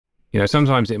You know,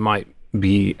 sometimes it might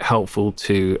be helpful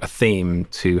to a theme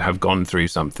to have gone through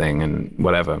something and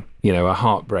whatever. You know, a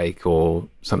heartbreak or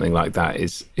something like that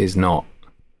is not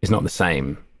the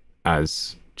same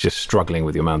as just struggling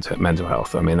with your mental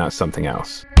health. I mean, that's something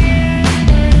else.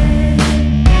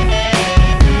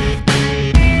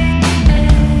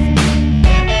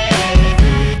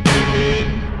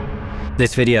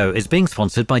 This video is being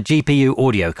sponsored by GPU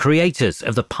Audio, creators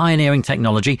of the pioneering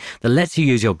technology that lets you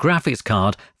use your graphics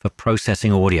card for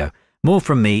processing audio. More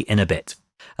from me in a bit.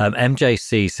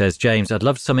 MJC says, James, I'd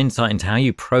love some insight into how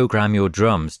you program your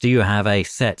drums. Do you have a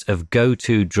set of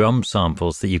go-to drum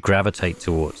samples that you gravitate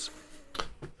towards?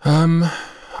 I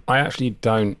actually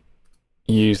don't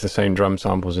use the same drum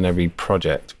samples in every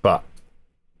project, but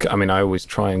I mean, I always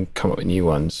try and come up with new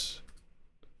ones.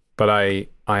 But I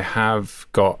have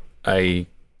got a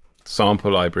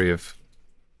sample library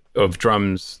of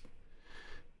drums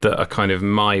that are kind of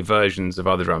my versions of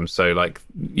other drums. So like,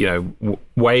 you know,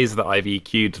 ways that I've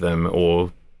EQ'd them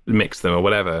or mixed them or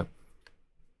whatever,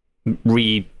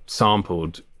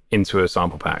 re-sampled into a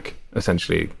sample pack,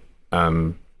 essentially.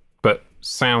 But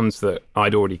sounds that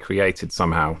I'd already created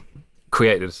somehow,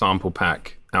 created a sample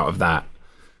pack out of that.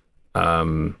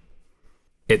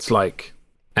 It's like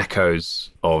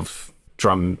echoes of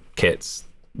drum kits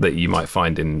that you might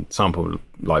find in sample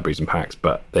libraries and packs,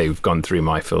 but they've gone through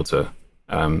my filter.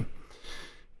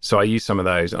 So I use some of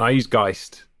those. I use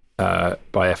Geist by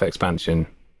FXpansion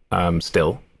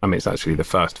still. I mean, it's actually the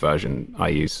first version I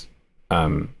use.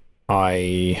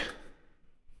 I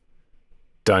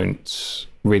don't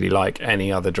really like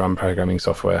any other drum programming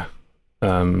software.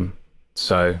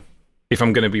 So if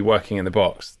I'm going to be working in the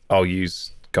box, I'll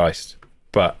use Geist.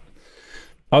 But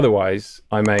otherwise,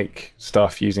 I make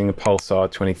stuff using the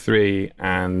Pulsar 23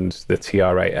 and the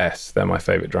TR-8S. They're my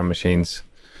favorite drum machines.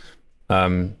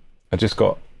 I just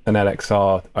got an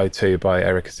LXR 02 by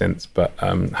Erica Synths, but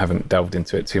haven't delved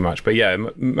into it too much. But yeah,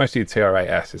 mostly the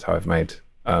TR-8S is how I've made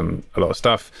a lot of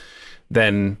stuff.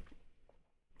 Then,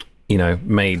 you know,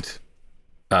 made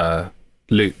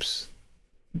loops,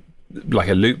 like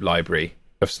a loop library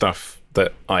of stuff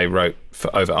that I wrote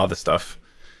for over other stuff.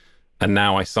 And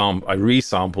now I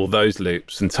resample those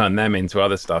loops and turn them into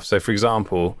other stuff. So for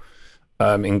example,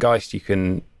 in Geist, you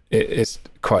can, has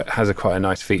quite a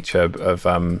nice feature of,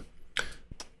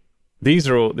 this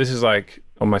is like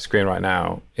on my screen right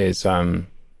now is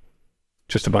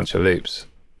just a bunch of loops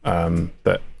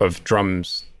of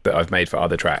drums that I've made for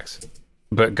other tracks.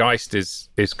 But Geist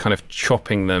is kind of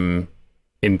chopping them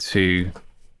into,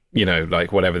 you know,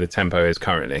 like whatever the tempo is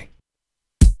currently.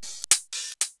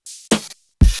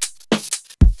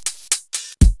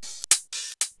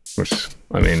 Which,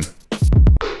 I mean,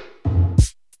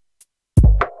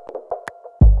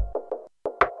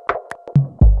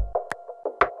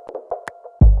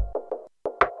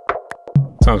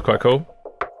 sounds quite cool.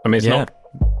 I mean, it's not,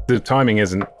 the timing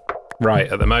isn't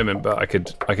right at the moment, but I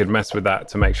could mess with that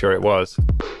to make sure it was.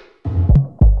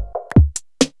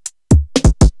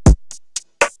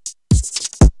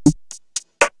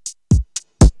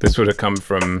 This would have come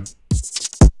from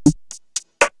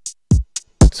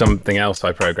something else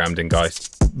I programmed in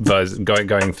Geist,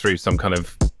 going through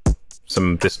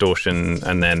some distortion,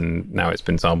 and then now it's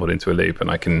been sampled into a loop, and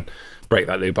I can break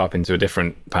that loop up into a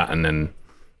different pattern. And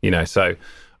you know, so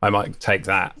I might take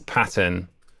that pattern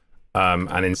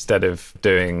and instead of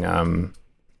doing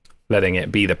letting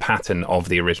it be the pattern of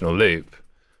the original loop,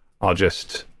 I'll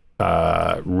just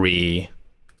remake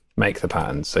the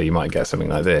pattern. So you might get something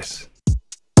like this.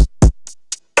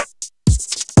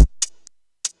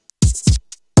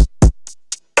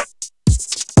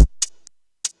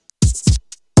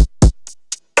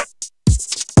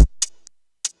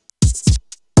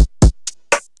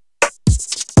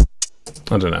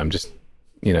 I don't know, I'm just,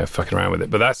 you know, fucking around with it.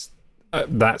 But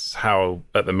that's how,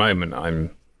 at the moment,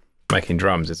 I'm making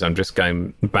drums, is I'm just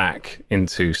going back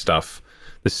into stuff.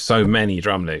 There's so many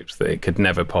drum loops that it could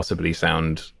never possibly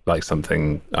sound like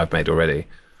something I've made already.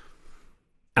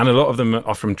 And a lot of them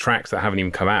are from tracks that haven't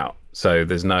even come out. So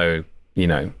there's no, you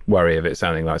know, worry of it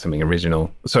sounding like something original.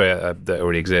 Sorry, that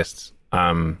already exists.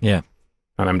 Yeah.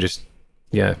 And I'm just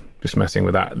messing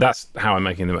with that. That's how I'm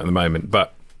making them at the moment.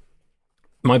 But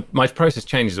my process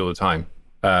changes all the time.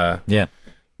 Yeah.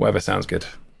 Whatever sounds good.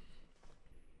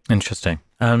 Interesting.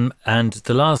 And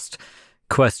the last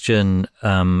question,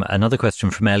 another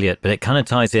question from Elliot, but it kind of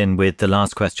ties in with the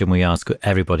last question we ask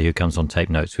everybody who comes on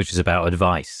Tape Notes, which is about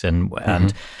advice. And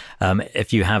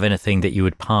if you have anything that you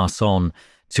would pass on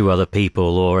to other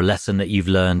people, or a lesson that you've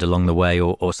learned along the way,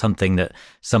 or something that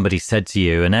somebody said to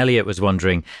you. And Elliot was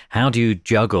wondering, how do you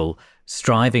juggle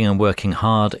striving and working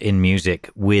hard in music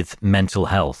with mental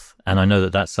health. And I know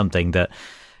that that's something that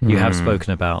you have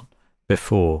spoken about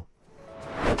before.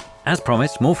 As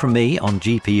promised, more from me on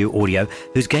GPU Audio,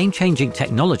 whose game-changing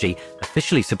technology,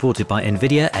 officially supported by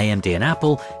NVIDIA, AMD and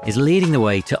Apple, is leading the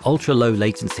way to ultra-low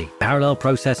latency, parallel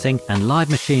processing and live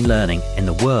machine learning in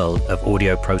the world of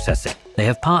audio processing. They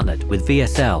have partnered with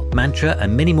VSL, Mantra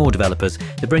and many more developers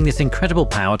to bring this incredible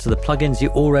power to the plugins you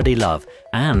already love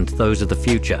and those of the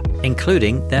future,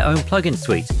 including their own plugin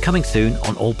suite, coming soon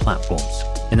on all platforms.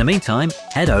 In the meantime,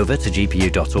 head over to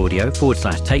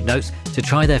gpu.audio/take notes to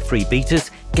try their free betas,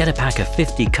 get a pack of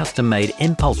 50 custom-made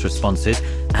impulse responses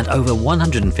and over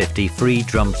 150 free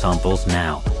drum samples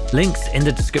now. Links in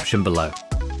the description below.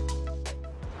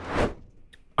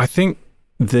 I think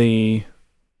the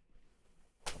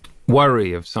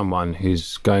worry of someone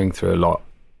who's going through a lot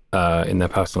in their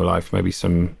personal life, maybe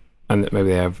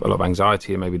they have a lot of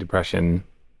anxiety, maybe depression,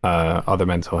 other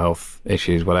mental health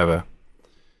issues, whatever.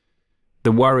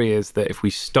 The worry is that if we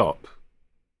stop,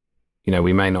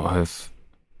 we may not have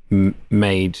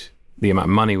made the amount of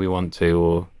money we want to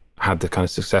or had the kind of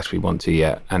success we want to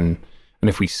yet. And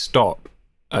if we stop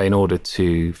in order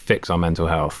to fix our mental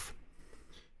health,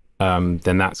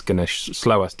 then that's going to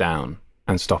slow us down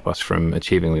and stop us from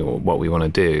achieving what we want to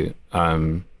do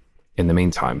in the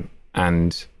meantime.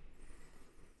 And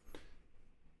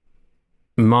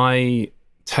my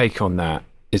take on that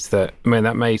is that,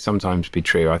 that may sometimes be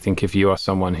true. I think if you are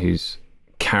someone who's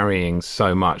carrying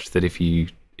so much that if you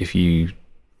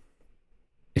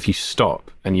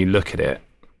stop and you look at it,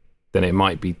 then it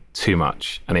might be too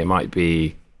much, and it might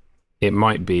be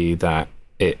that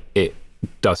it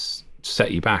does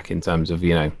set you back in terms of,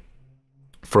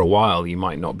 for a while you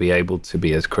might not be able to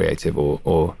be as creative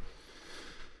or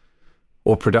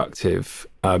productive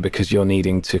because you're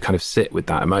needing to kind of sit with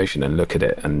that emotion and look at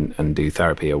it and do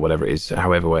therapy or whatever it is,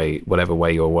 whatever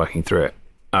way you're working through it.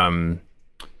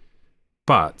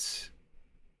 But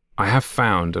I have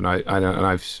found, and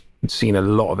I've seen a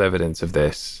lot of evidence of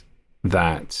this,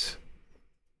 that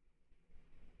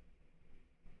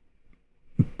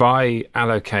by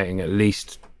allocating at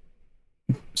least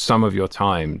some of your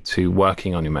time to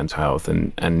working on your mental health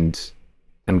and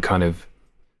kind of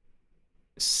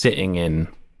sitting in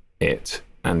it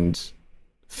and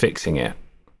fixing it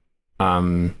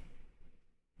by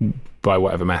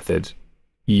whatever method,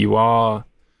 you are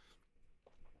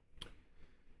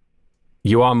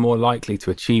more likely to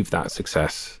achieve that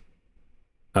success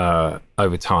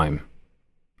over time.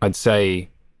 I'd say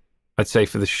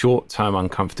for the short-term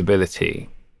uncomfortability,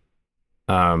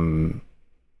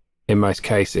 in most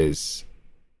cases,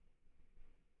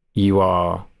 you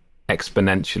are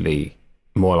exponentially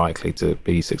more likely to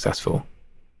be successful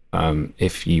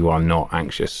if you are not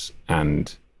anxious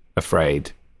and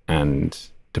afraid and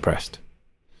depressed.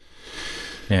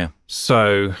 Yeah.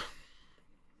 So,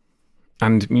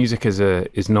 and music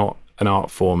is not an art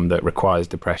form that requires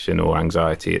depression or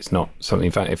anxiety. It's not something.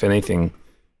 In fact, if anything,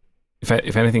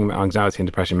 anxiety and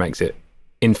depression makes it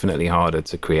infinitely harder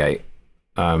to create.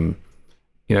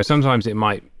 Sometimes it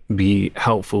might be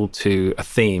helpful to a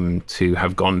theme to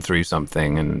have gone through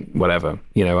something and whatever.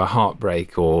 A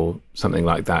heartbreak or something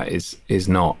like that is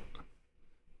not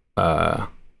the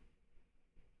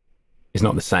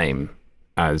same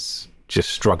as just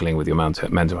struggling with your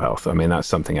mental health. That's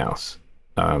something else.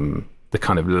 The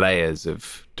kind of layers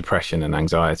of depression and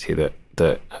anxiety that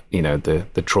the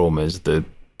traumas,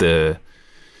 the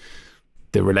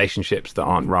relationships that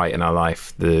aren't right in our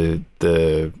life, the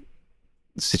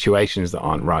situations that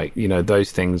aren't right,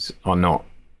 those things are not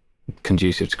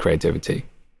conducive to creativity.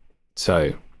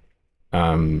 So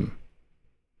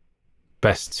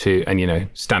best to, and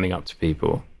standing up to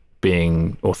people,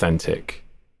 being authentic,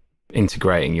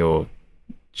 integrating your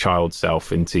child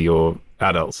self into your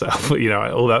adult self,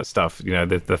 all that stuff,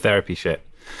 the therapy shit.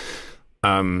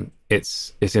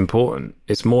 It's important.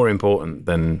 It's more important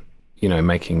than,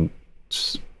 making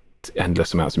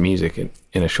endless amounts of music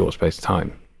in a short space of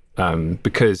time.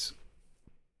 Because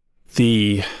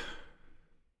the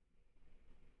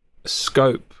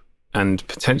scope and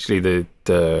potentially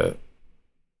the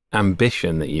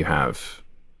ambition that you have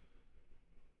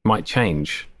might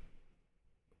change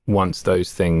once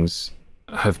those things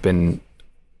have been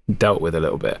dealt with a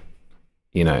little bit.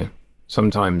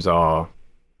 Sometimes our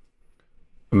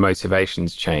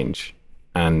motivations change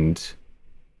and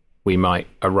we might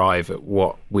arrive at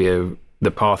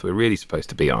the path we're really supposed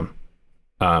to be on.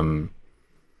 And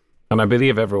I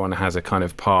believe everyone has a kind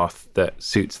of path that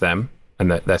suits them and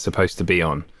that they're supposed to be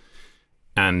on.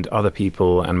 And other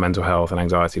people and mental health and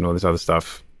anxiety and all this other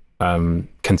stuff can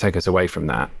take us away from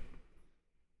that.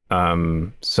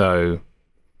 So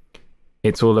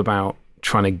it's all about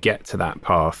trying to get to that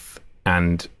path,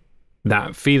 and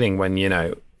that feeling when, you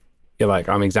know, you're like,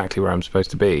 I'm exactly where I'm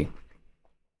supposed to be,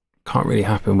 can't really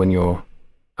happen when you're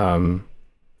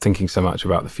thinking so much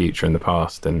about the future and the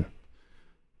past and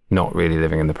not really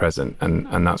living in the present.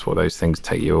 And that's what those things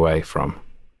take you away from.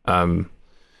 Sorry,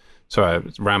 I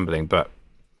was rambling, but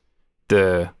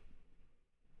I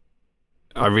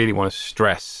really want to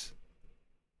stress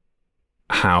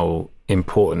how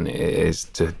important it is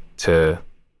to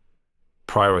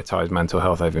prioritize mental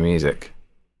health over music.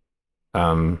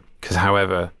 Because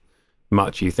however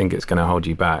much you think it's going to hold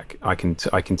you back, I can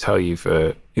tell you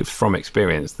from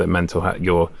experience that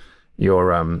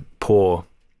your poor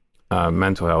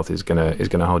mental health is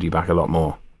gonna hold you back a lot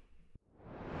more.